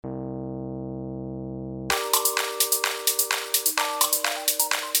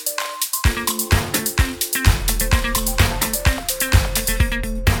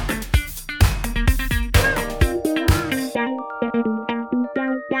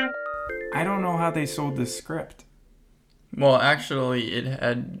I don't know how they sold this script. Well, actually, it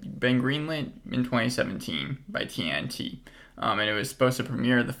had been greenlit in 2017 by TNT. And it was supposed to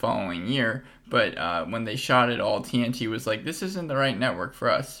premiere the following year, but when they shot it all, TNT was like, this isn't the right network for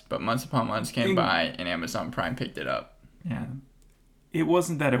us. But months upon months came by, and Amazon Prime picked it up. Yeah. It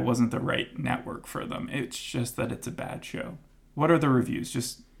wasn't that it wasn't the right network for them. It's just that it's a bad show. What are the reviews?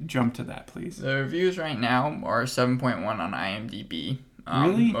 Just jump to that, please. The reviews right now are 7.1 on IMDb.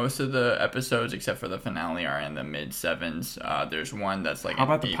 Really? Most of the episodes, except for the finale, are in the mid-sevens. There's one that's like How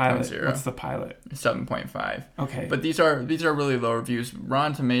about the pilot? 8.0. What's the pilot? 7.5. Okay. But these are really low reviews.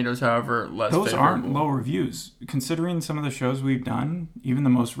 Rotten Tomatoes, however, less Those favorable. aren't low reviews. Considering some of the shows we've done, even the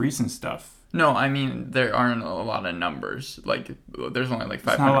most recent stuff. No, I mean, there aren't a lot of numbers. Like, there's only like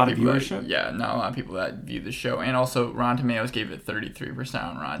 500 not a lot of people. viewership? Not a lot of people that view the show. And also, Rotten Tomatoes gave it 33%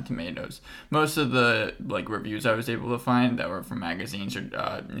 on Rotten Tomatoes. Most of the like reviews I was able to find that were from magazines or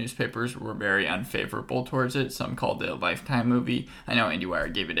newspapers were very unfavorable towards it. Some called it a Lifetime movie. I know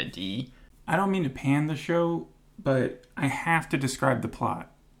IndieWire gave it a D. I don't mean to pan the show, but I have to describe the plot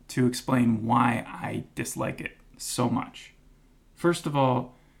to explain why I dislike it so much. First of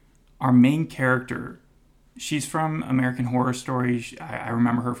all, our main character, she's from American Horror Story. I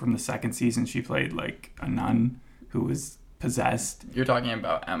remember her from the second season. She played like a nun who was possessed. You're talking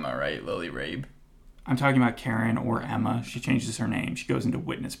about Emma, right? Lily Rabe. I'm talking about Karen or Emma. She changes her name. She goes into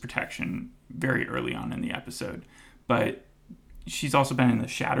witness protection very early on in the episode. But she's also been in the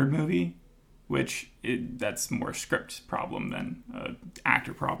Shattered movie, which that's more a script problem than an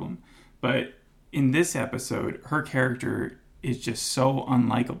actor problem. But in this episode, her character is just so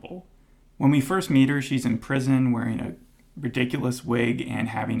unlikable. When we first meet her, she's in prison wearing a ridiculous wig and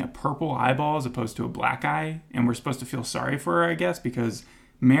having a purple eyeball as opposed to a black eye. And we're supposed to feel sorry for her, I guess, because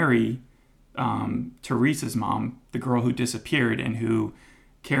Mary, Teresa's mom, the girl who disappeared and who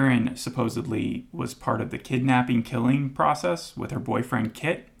Karen supposedly was part of the kidnapping killing process with her boyfriend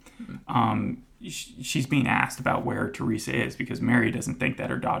Kit, she's being asked about where Teresa is because Mary doesn't think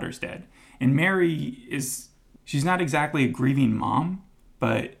that her daughter's dead. And Mary she's not exactly a grieving mom,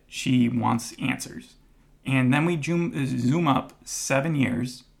 but she wants answers. And then we zoom up 7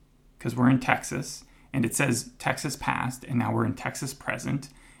 years, because we're in Texas, and it says Texas past, and now we're in Texas present.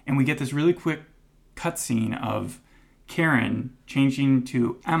 And we get this really quick cutscene of Karen changing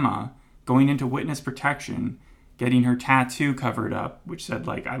to Emma, going into witness protection, getting her tattoo covered up, which said,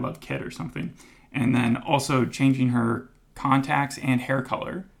 like, I love Kit or something. And then also changing her contacts and hair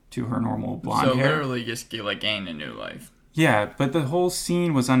color to her normal blonde hair. So literally just gained a new life. Yeah, but the whole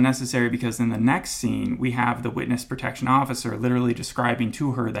scene was unnecessary because in the next scene, we have the witness protection officer literally describing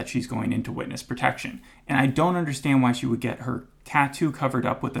to her that she's going into witness protection. And I don't understand why she would get her tattoo covered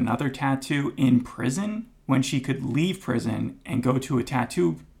up with another tattoo in prison when she could leave prison and go to a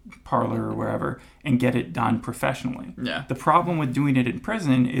tattoo parlor or wherever and get it done professionally. Yeah. The problem with doing it in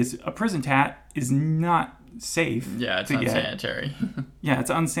prison is a prison tat is not safe. Yeah, it's unsanitary. Yeah, it's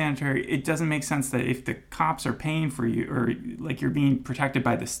unsanitary. It doesn't make sense that if the cops are paying for you or like you're being protected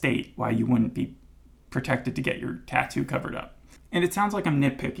by the state, why you wouldn't be protected to get your tattoo covered up. And it sounds like I'm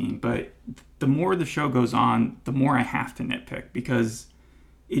nitpicking, but the more the show goes on, the more I have to nitpick because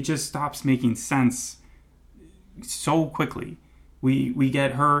it just stops making sense so quickly. We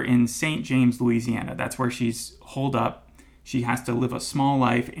get her in St. James, Louisiana. That's where she's holed up. She has to live a small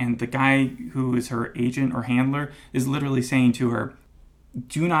life, and the guy who is her agent or handler is literally saying to her,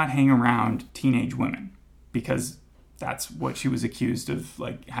 do not hang around teenage women, because that's what she was accused of,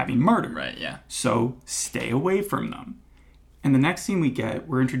 like, having murdered. Right, yeah. So stay away from them. And the next scene we get,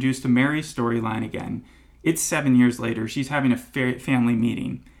 we're introduced to Mary's storyline again. It's 7 years later. She's having a family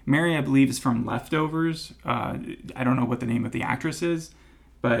meeting. Mary, I believe, is from Leftovers. I don't know what the name of the actress is,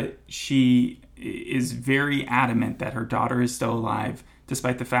 but she is very adamant that her daughter is still alive,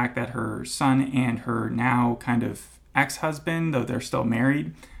 despite the fact that her son and her now kind of ex-husband, though they're still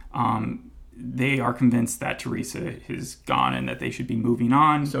married, they are convinced that Teresa is gone and that they should be moving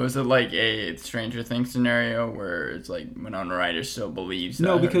on. So is it like a Stranger Things scenario where it's like Winona Ryder still believes that?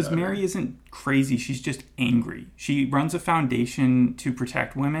 No, because Mary isn't crazy. She's just angry. She runs a foundation to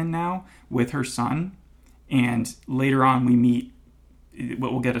protect women now with her son. And later on we meet,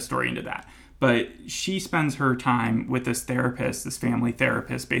 we'll get a story into that. But she spends her time with this therapist, this family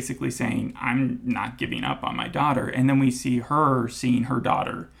therapist, basically saying, I'm not giving up on my daughter. And then we see her seeing her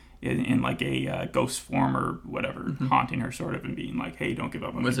daughter in like a ghost form or whatever, haunting her sort of and being like, hey, don't give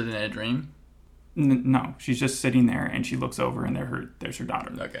up on me. Was it in a dream? No, she's just sitting there and she looks over and there's her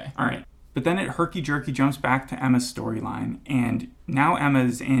daughter. Okay. All right. But then it herky-jerky jumps back to Emma's storyline. And now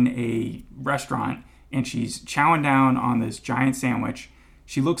Emma's in a restaurant and she's chowing down on this giant sandwich.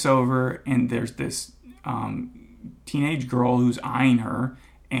 she looks over and there's this teenage girl who's eyeing her,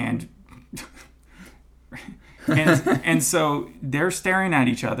 and and so they're staring at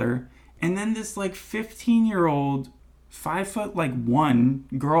each other, and then this like 15-year-old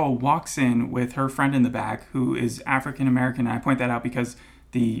 5'1" girl walks in with her friend in the back who is African American. And I point that out because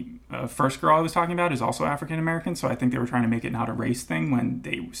the first girl I was talking about is also African American, so I think they were trying to make it not a race thing when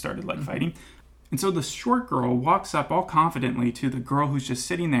they started like fighting. And so the short girl walks up all confidently to the girl who's just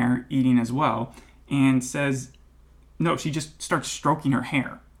sitting there eating as well, and says, no, she just starts stroking her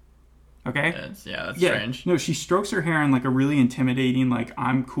hair. Okay? That's strange. No, she strokes her hair in like a really intimidating, like,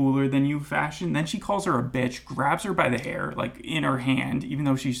 I'm cooler than you fashion. Then she calls her a bitch, grabs her by the hair, like, in her hand, even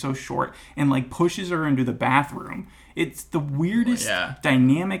though she's so short, and, like, pushes her into the bathroom. It's the weirdest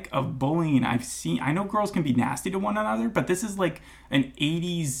dynamic of bullying I've seen. I know girls can be nasty to one another, but this is like an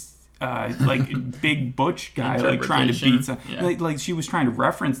 80s like big butch guy like trying to beat some, like she was trying to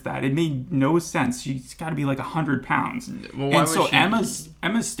reference that. It made no sense. She's got to be like 100 pounds. Well, and so Emma's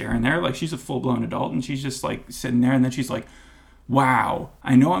staring there like she's a full-blown adult, and she's just like sitting there, and then she's like, wow,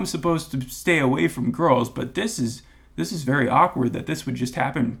 I know I'm supposed to stay away from girls, but this is very awkward that this would just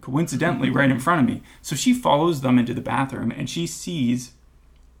happen coincidentally right in front of me. So she follows them into the bathroom, and she sees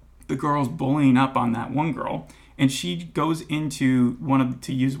the girls bullying up on that one girl, and she goes into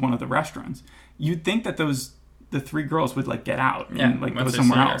to use one of the restaurants. You'd think that the three girls would like get out and like go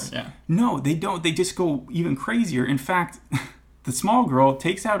somewhere else. Yeah. No, they don't. They just go even crazier. In fact, the small girl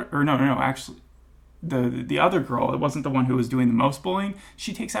takes out, or no, actually, the other girl, it wasn't the one who was doing the most bullying.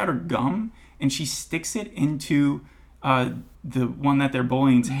 She takes out her gum and she sticks it into the one that they're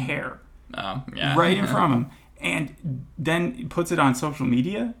bullying's hair. Oh, yeah. Right in front of him. And then puts it on social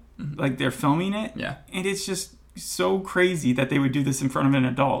media. Like they're filming it. Yeah. And it's just so crazy that they would do this in front of an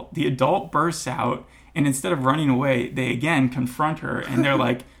adult. The adult bursts out, and instead of running away, they again confront her, and they're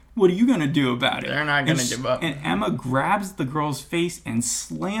like, what are you going to do about it? They're not going to give up. And Emma grabs the girl's face and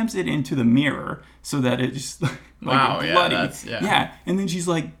slams it into the mirror so that it just like bloody. Yeah. And then she's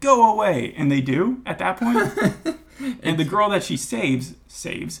like, go away. And they do at that point. And the girl that she saves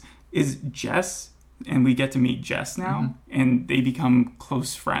is Jess, and we get to meet Jess now, and they become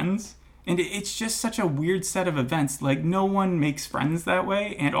close friends. And it's just such a weird set of events. Like, no one makes friends that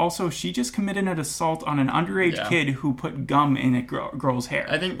way. And also, she just committed an assault on an underage kid who put gum in a girl's hair.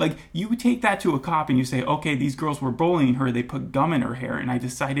 I think, like, you take that to a cop and you say, okay, these girls were bullying her. They put gum in her hair. And I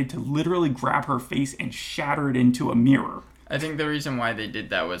decided to literally grab her face and shatter it into a mirror. I think the reason why they did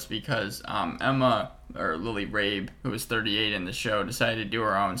that was because Emma, or Lily Rabe, who was 38 in the show, decided to do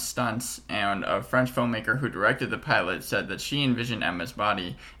her own stunts, and a French filmmaker who directed the pilot said that she envisioned Emma's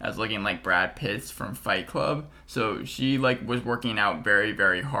body as looking like Brad Pitt's from Fight Club. So she was working out very,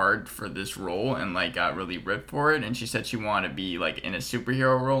 very hard for this role and got really ripped for it, and she said she wanted to be in a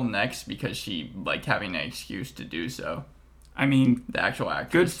superhero role next because she liked having an excuse to do so. I mean, the actual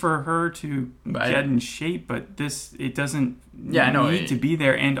actress. Good for her to get in shape, but it doesn't need to be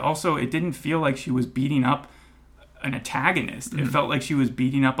there. And also, it didn't feel like she was beating up an antagonist. It felt like she was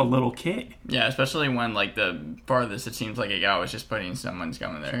beating up a little kid. Yeah, especially when, the farthest it seems like a guy was just putting someone's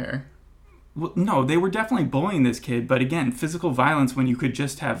gum in their hair. Well, no, they were definitely bullying this kid, but again, physical violence when you could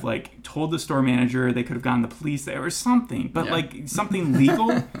just have, told the store manager, they could have gotten the police there or something, but, something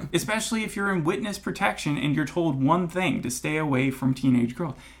legal, especially if you're in witness protection and you're told one thing, to stay away from teenage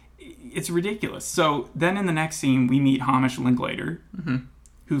girls. It's ridiculous. So then in the next scene, we meet Hamish Linklater,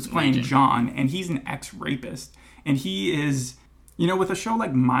 who's playing John, and he's an ex-rapist, and he is, with a show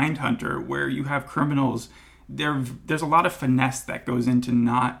like Mindhunter, where you have criminals, there's a lot of finesse that goes into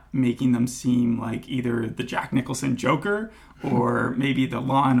not making them seem like either the Jack Nicholson Joker or maybe the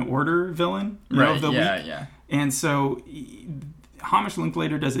Law and Order villain of the week. Yeah. And so Hamish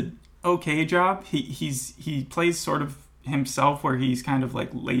Linklater does an okay job. He plays sort of himself, where he's kind of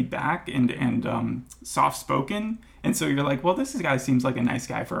laid back and soft spoken. And so you're like, well, this guy seems like a nice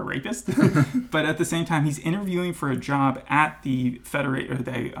guy for a rapist. But at the same time, he's interviewing for a job at the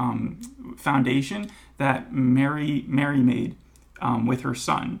foundation that Mary made with her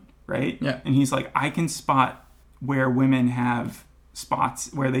son, right? Yeah. And he's like, I can spot where women have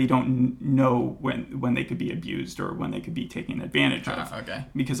spots where they don't know when they could be abused or when they could be taken advantage of. Okay.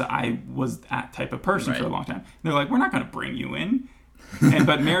 Because I was that type of person for a long time. And they're like, we're not going to bring you in.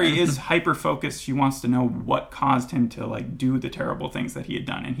 But Mary is hyper-focused. She wants to know what caused him to, do the terrible things that he had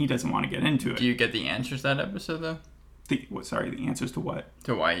done, and he doesn't want to get into it. Do you get the answers to that episode, though? The answers to what?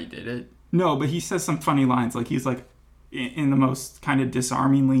 To why he did it? No, but he says some funny lines. He's in the most kind of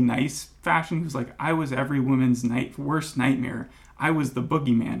disarmingly nice fashion. He's like, I was every woman's worst nightmare. I was the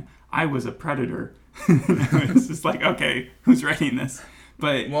boogeyman. I was a predator. It's just okay, who's writing this?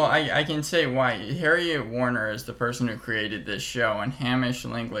 But Well, I can say why. Harriet Warner is the person who created this show, and Hamish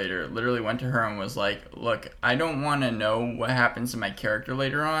Linklater literally went to her and was like, look, I don't want to know what happens to my character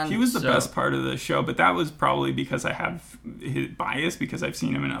later on. he was the best part of the show, but that was probably because I have his bias, because I've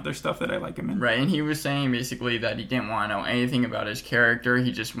seen him in other stuff that I like him in. Right, and he was saying basically that he didn't want to know anything about his character.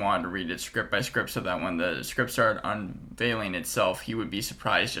 He just wanted to read it script by script so that when the script started unveiling itself, he would be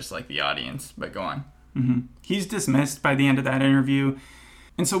surprised just like the audience. But go on. Mm-hmm. He's dismissed by the end of that interview.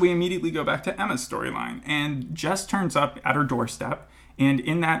 And so we immediately go back to Emma's storyline. And Jess turns up at her doorstep. And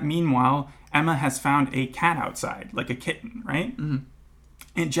in that meanwhile, Emma has found a cat outside, like a kitten, right? Mm-hmm.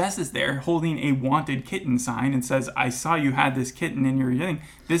 And Jess is there holding a wanted kitten sign and says, I saw you had this kitten in your thing.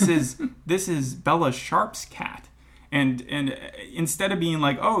 This is Bella Sharp's cat. And instead of being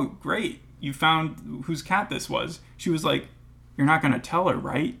like, oh, great, you found whose cat this was, she was like, you're not going to tell her,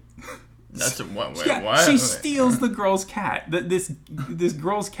 right? That's a what? Wait, Yeah, what? she steals the girl's cat. This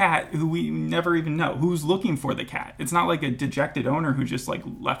girl's cat, who we never even know, who's looking for the cat. It's not like a dejected owner who just like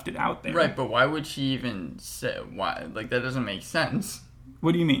left it out there. Right, but why would she even say why? Like that doesn't make sense.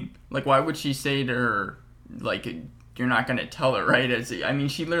 What do you mean? Like why would she say to her like you're not going to tell her, right? I mean,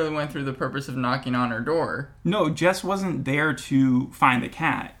 she literally went through the purpose of knocking on her door. No, Jess wasn't there to find the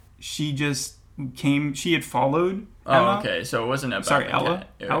cat. She just came. She had followed Emma. Oh, okay. So it wasn't about Sorry, the Ella?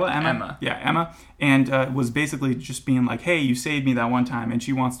 cat. Emma? Yeah, Emma. And was basically just being like, hey, you saved me that one time, and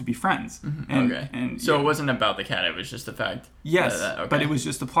she wants to be friends. And, Okay. And, So yeah. it wasn't about the cat. It was just the fact. Yes, okay. but it was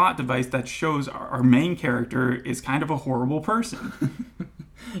just a plot device that shows our main character is kind of a horrible person.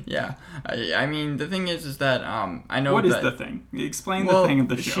 Yeah. I mean, the thing is that I know What that... is the thing? Explain the thing of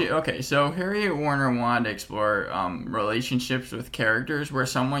the show. Okay, so Harriet Warner wanted to explore relationships with characters where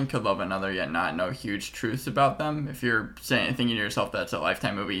someone could love another yet not know huge truths about them. If you're thinking to yourself that's a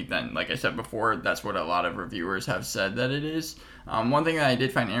Lifetime movie, then like I said before, that's what a lot of reviewers have said that it is. One thing that I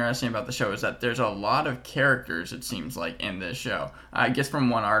did find interesting about the show is that there's a lot of characters, it seems like, in this show. I guess from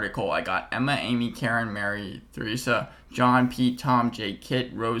one article, I got Emma, Amy, Karen, Mary, Theresa, John, Pete, Tom, Jay,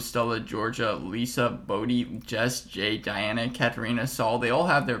 Kit, Rose, Stella, Georgia, Lisa, Bodhi, Jess, Jay, Diana, Katerina, Saul. They all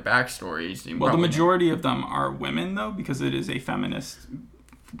have their backstories. Well, the majority of them are women, though, because it is a feminist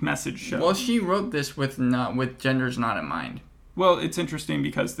message show. Well, she wrote this with genders not in mind. Well, it's interesting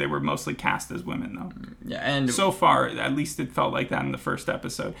because they were mostly cast as women, though. Yeah, and so far, at least it felt like that in the first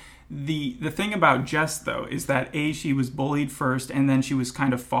episode. The thing about Jess, though, is that she was bullied first, and then she was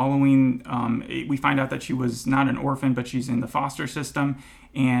kind of following. We find out that she was not an orphan, but she's in the foster system,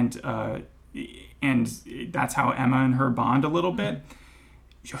 and that's how Emma and her bond a little bit.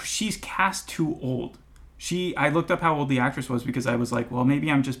 She's cast too old. I looked up how old the actress was because I was like, well,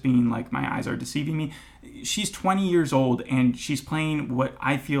 maybe I'm just being like, my eyes are deceiving me. She's 20 years old, and she's playing what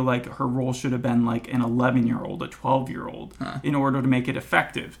I feel like her role should have been like an 11-year-old, a 12-year-old, in order to make it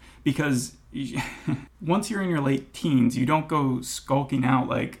effective. Because once you're in your late teens, you don't go skulking out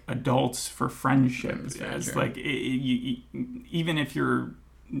like adults for friendship. It's like even if you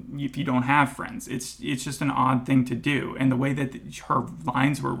don't have friends, it's just an odd thing to do. And the way that her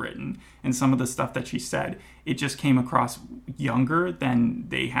lines were written and some of the stuff that she said, it just came across younger than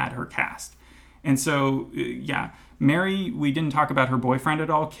they had her cast. And so, yeah, Mary, we didn't talk about her boyfriend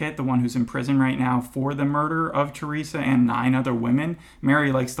at all, Kit, the one who's in prison right now for the murder of Theresa and 9 other women.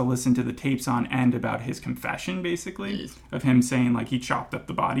 Mary likes to listen to the tapes on end about his confession, basically, of him saying, like, he chopped up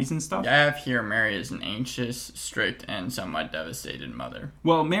the bodies and stuff. I have here Mary is an anxious, strict, and somewhat devastated mother.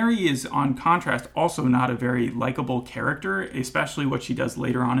 Well, Mary is, on contrast, also not a very likable character, especially what she does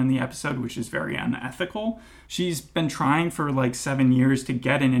later on in the episode, which is very unethical. She's been trying for, like, 7 years to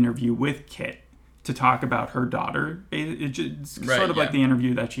get an interview with Kit to talk about her daughter. It's sort of like the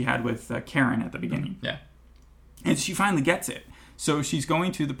interview that she had with Karen at the beginning. Yeah. And she finally gets it. So she's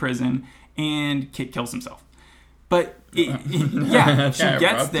going to the prison, and Kit kills himself. But, she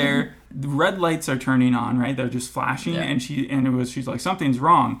gets there. The red lights are turning on, right? They're just flashing, and she's like, something's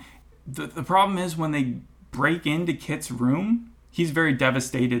wrong. The problem is when they break into Kit's room, he's very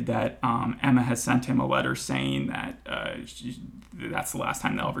devastated that Emma has sent him a letter saying that that's the last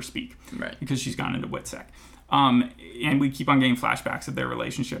time they'll ever speak. Right. Because she's gone into WITSEC. And we keep on getting flashbacks of their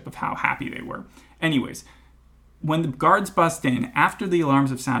relationship, of how happy they were. Anyways, when the guards bust in, after the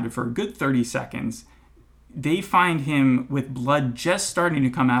alarms have sounded for a good 30 seconds, they find him with blood just starting to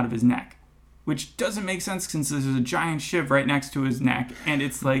come out of his neck. which doesn't make sense since there's a giant shiv right next to his neck. And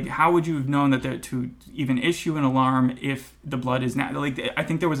it's like, how would you have known that to even issue an alarm if the blood is not... Like, I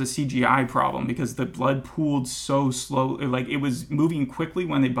think there was a CGI problem because the blood pooled so slowly. Like, it was moving quickly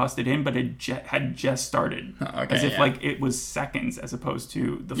when they busted in, but it had just started. Okay, as if, like, it was seconds as opposed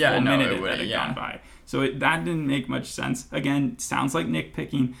to the full minute that had gone by. So that didn't make much sense. Again, sounds like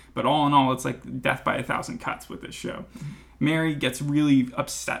nitpicking, but all in all, it's like death by 1,000 cuts with this show. Mary gets really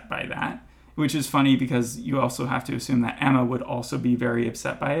upset by that, which is funny because you also have to assume that Emma would also be very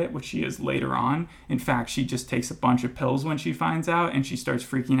upset by it, which she is later on. In fact, she just takes a bunch of pills when she finds out, and she starts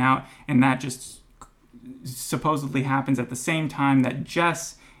freaking out, and that just supposedly happens at the same time that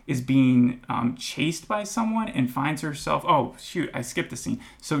Jess is being chased by someone and finds herself... Oh, shoot, I skipped a scene.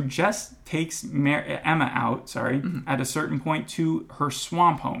 So Jess takes Emma out, at a certain point to her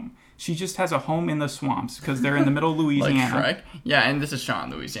swamp home. She just has a home in the swamps because they're in the middle of Louisiana. Like Shrek? Yeah, and this is shot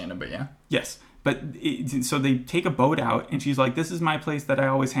in Louisiana, but yeah. Yes. But so they take a boat out, and she's like, "This is my place that I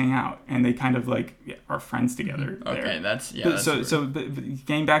always hang out," and they kind of like are friends together. Okay, there. that's But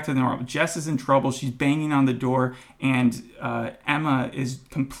getting back to the normal, Jess is in trouble. She's banging on the door, and Emma is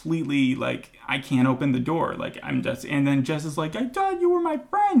completely like, "I can't open the door." Like, I'm just, and then Jess is like, "I thought you were my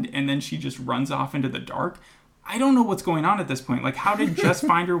friend," and then she just runs off into the dark. I don't know what's going on at this point. Like, how did Jess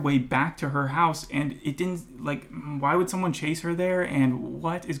find her way back to her house? And it didn't, like, why would someone chase her there? And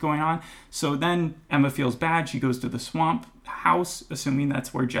what is going on? So then Emma feels bad. She goes to the swamp house, assuming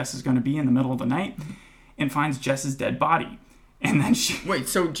that's where Jess is going to be in the middle of the night, and finds Jess's dead body. And then she... Wait,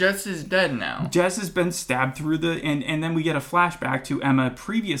 so Jess is dead now? Jess has been stabbed through the... And then we get a flashback to Emma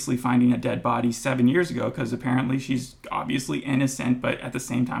previously finding a dead body 7 years ago, because apparently she's obviously innocent, but at the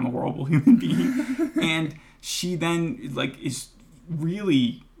same time a horrible human being. And... she then, like, is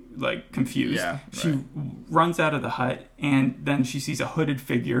really, like, confused. Yeah, she runs out of the hut, and then she sees a hooded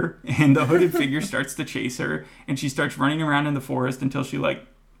figure, and the hooded figure starts to chase her, and she starts running around in the forest until she, like,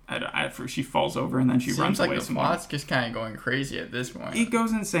 she falls over, and then she runs away. Seems like the plot's just kind of going crazy at this point. It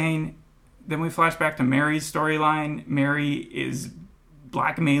goes insane. Then we flash back to Mary's storyline. Mary is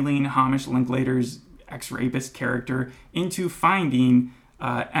blackmailing Hamish Linklater's ex-rapist character into finding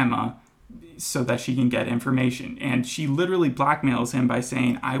Emma, so that she can get information. And she literally blackmails him by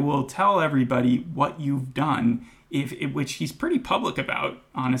saying, "I will tell everybody what you've done," which he's pretty public about,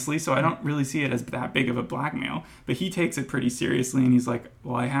 honestly, so I don't really see it as that big of a blackmail. But he takes it pretty seriously, and he's like,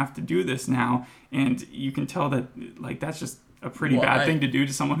 "Well, I have to do this now." And you can tell that, like, that's just a pretty bad thing to do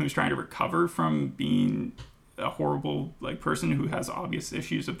to someone who's trying to recover from being a horrible, like, person who has obvious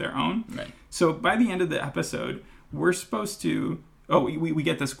issues of their own. Right. So by the end of the episode, we're supposed to... we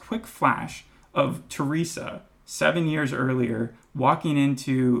get this quick flash of Teresa 7 years earlier walking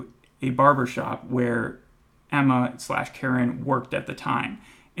into a barbershop where Emma/Karen worked at the time.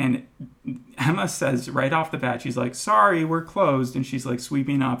 And Emma says right off the bat, she's like, "Sorry, we're closed." And she's like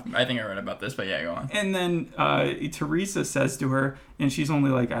sweeping up. I think I read about this, but yeah, go on. And then Teresa says to her, and she's only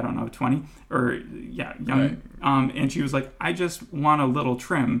like, I don't know, 20 or young. Right. And she was like, "I just want a little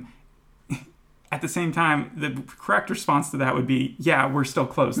trim." At the same time, the correct response to that would be, "Yeah, we're still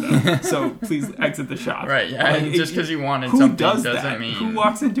closed though, so please exit the shop." Right, yeah, like, just because you wanted who something does doesn't that? mean... Who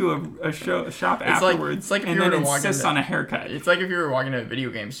walks into a shop afterwards and then insists on a haircut? It's like if you were walking to a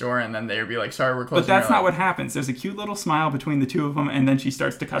video game store and then they would be like, "Sorry, we're closed." But that's not what happens. There's a cute little smile between the two of them, and then she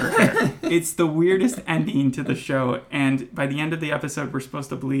starts to cut her hair. It's the weirdest ending to the show, and by the end of the episode, we're supposed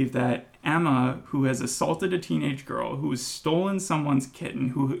to believe that Emma, who has assaulted a teenage girl, who has stolen someone's kitten,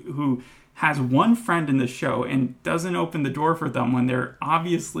 who has one friend in the show and doesn't open the door for them when they're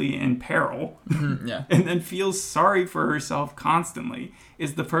obviously in peril, yeah, and then feels sorry for herself constantly,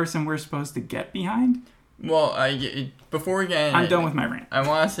 is the person we're supposed to get behind. Well, before we get in, I'm done with my rant. I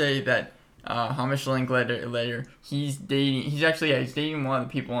want to say that Hamish Linklater, he's dating one of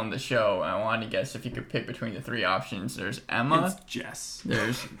the people on the show. I wanted to guess if you could pick between the three options. There's Emma. It's Jess.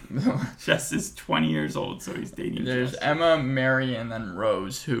 There's Jess is 20 years old, so he's dating There's Jess. Emma, Mary, and then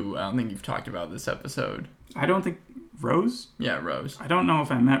Rose, who I don't think you've talked about this episode. I don't think... Rose? Yeah, Rose. I don't know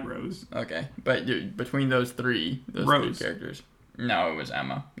if I met Rose. Okay, but between those three characters... No, it was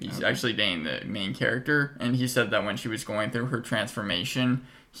Emma. He's actually dating the main character, and he said that when she was going through her transformation,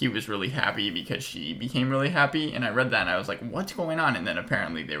 he was really happy because she became really happy, and I read that and I was like, what's going on? And then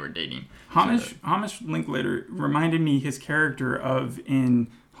apparently they were dating. Hamish Linklater reminded me his character of in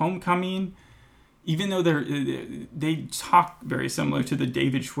Homecoming, even though they talk very similar to the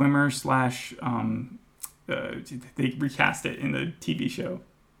David Schwimmer / they recast it in the TV show,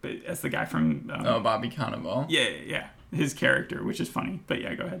 but as the guy from Bobby Cannavale. Yeah, his character, which is funny. But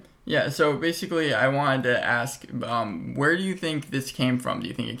yeah, go ahead. Yeah, so basically I wanted to ask, where do you think this came from? Do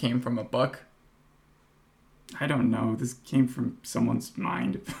you think it came from a book? I don't know. This came from someone's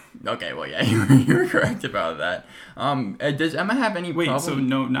mind. Okay, well, yeah, you were correct about that. Does Emma have any Wait, problem? so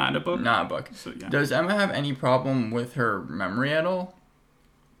no, not a book? Not a book. So, yeah. Does Emma have any problem with her memory at all?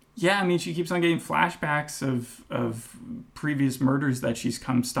 Yeah, I mean, she keeps on getting flashbacks of previous murders that she's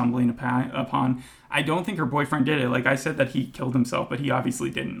come stumbling upon. I don't think her boyfriend did it. Like, I said that he killed himself, but he obviously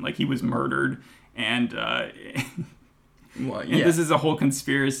didn't. Like, he was murdered, and Well, and yeah. this is a whole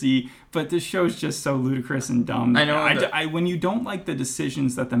conspiracy, but this show's just so ludicrous and dumb. I know when you don't like the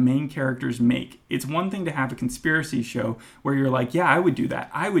decisions that the main characters make, it's one thing to have a conspiracy show where you're like, yeah, I would do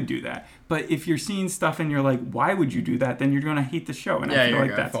that. But if you're seeing stuff and you're like, why would you do that? Then you're going to hate the show. And Yeah, I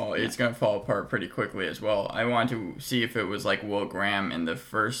feel like it's gonna fall apart pretty quickly as well. I want to see if it was like Will Graham in the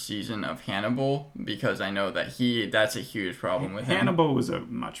first season of Hannibal, because I know that that's a huge problem with him. Hannibal was a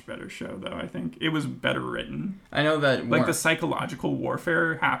much better show, though. I think it was better written. I know that Like the psychological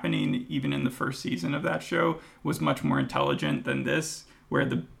warfare happening even in the first season of that show was much more intelligent than this, where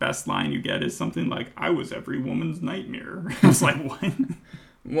the best line you get is something like, I was every woman's nightmare. It's like, what?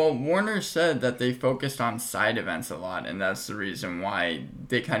 Well, Warner said that they focused on side events a lot, and that's the reason why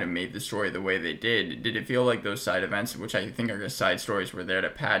they kind of made the story the way they did. Did it feel like those side events, which I think are just side stories, were there to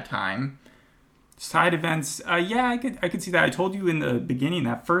pad time? Side events, yeah, I could see that. I told you in the beginning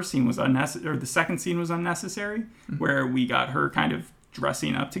that first scene was unnecessary, or the second scene was unnecessary, where we got her kind of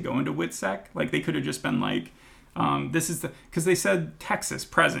dressing up to go into WITSEC. Like, they could have just been like, because they said Texas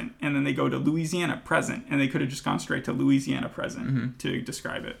present, and then they go to Louisiana present, and they could have just gone straight to Louisiana present to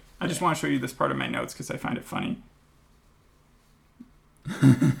describe it. I just want to show you this part of my notes because I find it funny.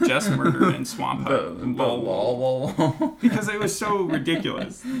 Just murdered in Swamp Hut. Because it was so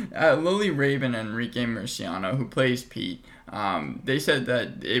ridiculous. Lily Raven and Enrique Murciano, who plays Pete, they said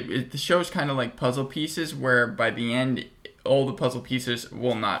that the show's kind of like puzzle pieces, where by the end all the puzzle pieces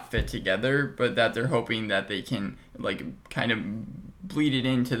will not fit together, but that they're hoping that they can like kind of bleed it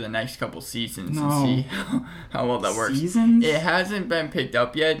into the next couple seasons and see how well that works. Seasons? It hasn't been picked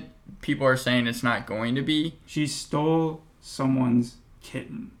up yet. People are saying it's not going to be. She stole someone's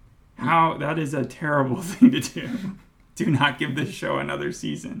kitten. How? That is a terrible thing to do. Do not give this show another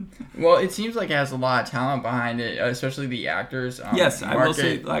season. Well, it seems like it has a lot of talent behind it, especially the actors. Yes, I will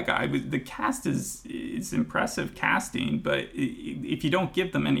say, like, the cast is impressive casting, but if you don't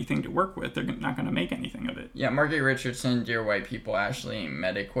give them anything to work with, they're not going to make anything of it. Yeah, Margaret Richardson, Dear White People, Ashley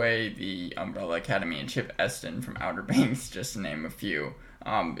Mediquay, the Umbrella Academy, and Chip Eston from Outer Banks, just to name a few.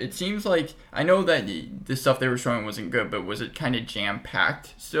 It seems like, I know that the stuff they were showing wasn't good, but was it kind of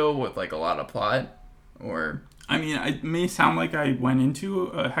jam-packed still with, like, a lot of plot? Or... I mean, it may sound like I went into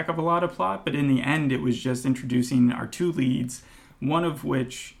a heck of a lot of plot, but in the end, it was just introducing our two leads, one of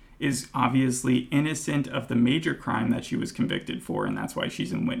which is obviously innocent of the major crime that she was convicted for, and that's why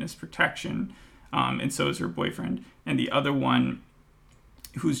she's in witness protection, and so is her boyfriend. And the other one,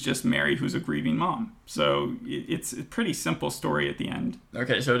 who's just married, who's a grieving mom. So it's a pretty simple story at the end.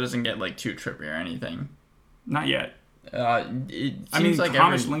 Okay, so it doesn't get, like, too trippy or anything? Not yet. It seems like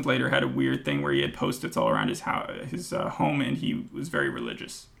Hamish Linklater had a weird thing where he had Post-its all around his home, and he was very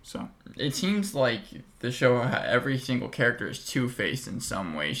religious. So it seems like the show, every single character is two-faced in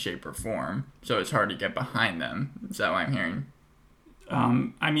some way, shape, or form. So it's hard to get behind them. Is that what I'm hearing?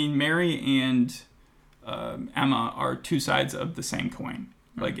 I mean, Mary and Emma are two sides of the same coin.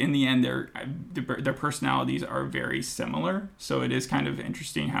 Like, in the end, their personalities are very similar. So it is kind of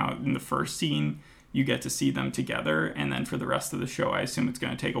interesting how in the first scene you get to see them together, and then for the rest of the show, I assume it's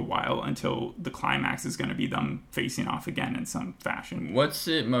going to take a while until the climax is going to be them facing off again in some fashion. What's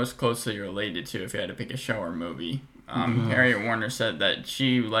it most closely related to if you had to pick a show or movie? Harriet Warner said that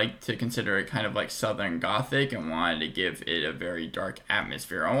she liked to consider it kind of like Southern Gothic and wanted to give it a very dark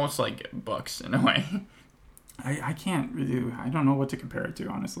atmosphere, almost like books in a way. I can't really, I don't know what to compare it to,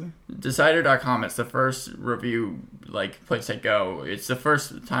 honestly. Decider.com, it's the first review, like, place I go. It's the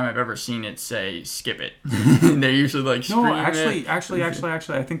first time I've ever seen it say, skip it. They're usually like, no, actually,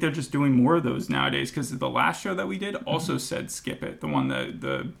 I think they're just doing more of those nowadays, because the last show that we did also said skip it. The one,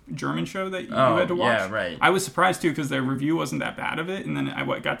 the German show that you had to watch. Yeah, right. I was surprised, too, because their review wasn't that bad of it, and then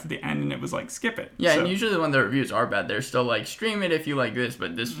I got to the end, and it was like, skip it. Yeah, and usually when the reviews are bad, they're still like, stream it if you like this,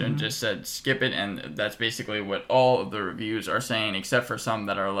 but this one just said, skip it, and that's basically what all of the reviews are saying, except for some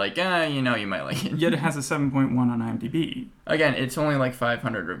that are like, you might like it. Yet it has a 7.1 on IMDb. Again, it's only like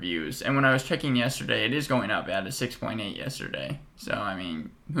 500 reviews, and when I was checking yesterday, it is going up. It had a 6.8 yesterday. So, I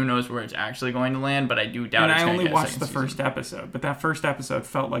mean, who knows where it's actually going to land, but I do doubt it's going to get a second season. And I only watched the first episode, but that first episode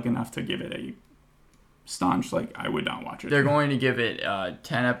felt like enough to give it a staunch, like, I would not watch it. They're going to give it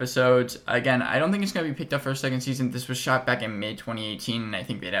 10 episodes. Again, I don't think it's going to be picked up for a second season. This was shot back in mid-2018, and I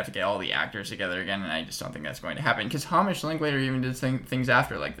think they'd have to get all the actors together again, and I just don't think that's going to happen. Because Hamish Linklater even did things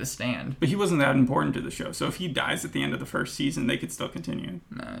after, like The Stand. But he wasn't that important to the show, so if he dies at the end of the first season, they could still continue.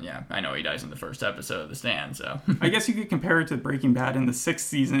 Yeah, I know he dies in the first episode of The Stand, so... I guess you could compare it to Breaking Bad in the 6th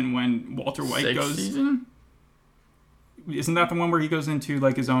season when Walter White goes... 6th season? Isn't that the one where he goes into,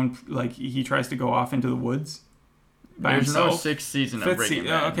 like, his own... Like, he tries to go off into the woods? There's himself? no 6th season of Breaking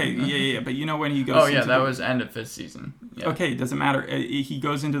Bad. Okay, yeah, but you know when he goes... Oh, yeah, that was end of 5th season. Yeah. Okay, it doesn't matter. He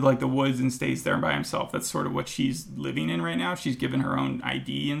goes into, like, the woods and stays there by himself. That's sort of what she's living in right now. She's given her own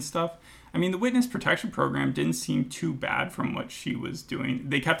ID and stuff. I mean, the witness protection program didn't seem too bad from what she was doing.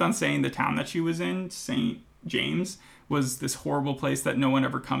 They kept on saying the town that she was in, St. James, was this horrible place that no one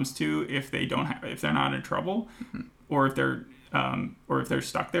ever comes to if they don't if they're not in trouble, or if they're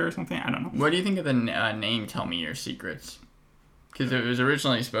stuck there or something. I don't know. What do you think of the name Tell Me Your Secrets? Because it was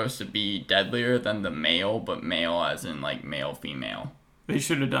originally supposed to be deadlier than the male, but male as in, like, male-female. They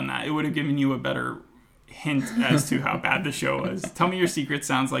should have done that. It would have given you a better hint as to how bad the show was. Tell Me Your Secrets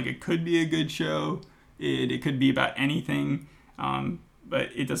sounds like it could be a good show. It could be about anything, but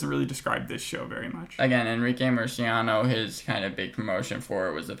it doesn't really describe this show very much. Again, Enrique Murciano, his kind of big promotion for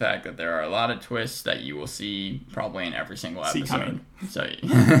it was the fact that there are a lot of twists that you will see probably in every single episode. Coming. So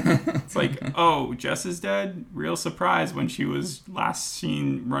it's like, oh, Jess is dead? Real surprise when she was last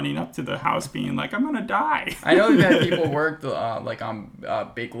seen running up to the house being like, I'm gonna die. I know that people worked like on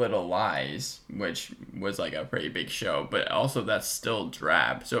Big Little Lies, which was like a pretty big show, but also that's still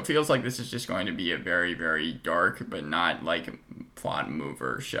drab. So it feels like this is just going to be a very, very dark, but not like plot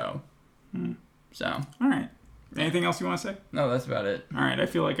mover show. So, all right. Anything else you want to say? No, that's about it. All right, I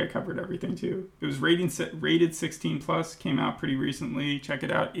feel like I covered everything too. It was rated 16 plus, came out pretty recently. Check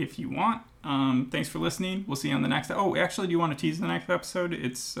it out if you want. Thanks for listening. We'll see you on the next. Oh, actually, do you want to tease the next episode?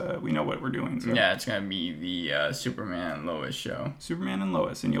 It's we know what we're doing. So. Yeah, it's gonna be the Superman and Lois show. Superman and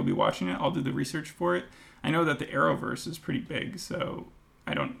Lois, and you'll be watching it. I'll do the research for it. I know that the Arrowverse is pretty big, so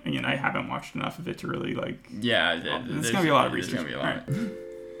I haven't watched enough of it to really like. Yeah, it's gonna be a lot of research. There's gonna be a lot. All right.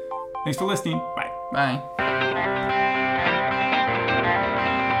 Thanks for listening. Bye. Bye.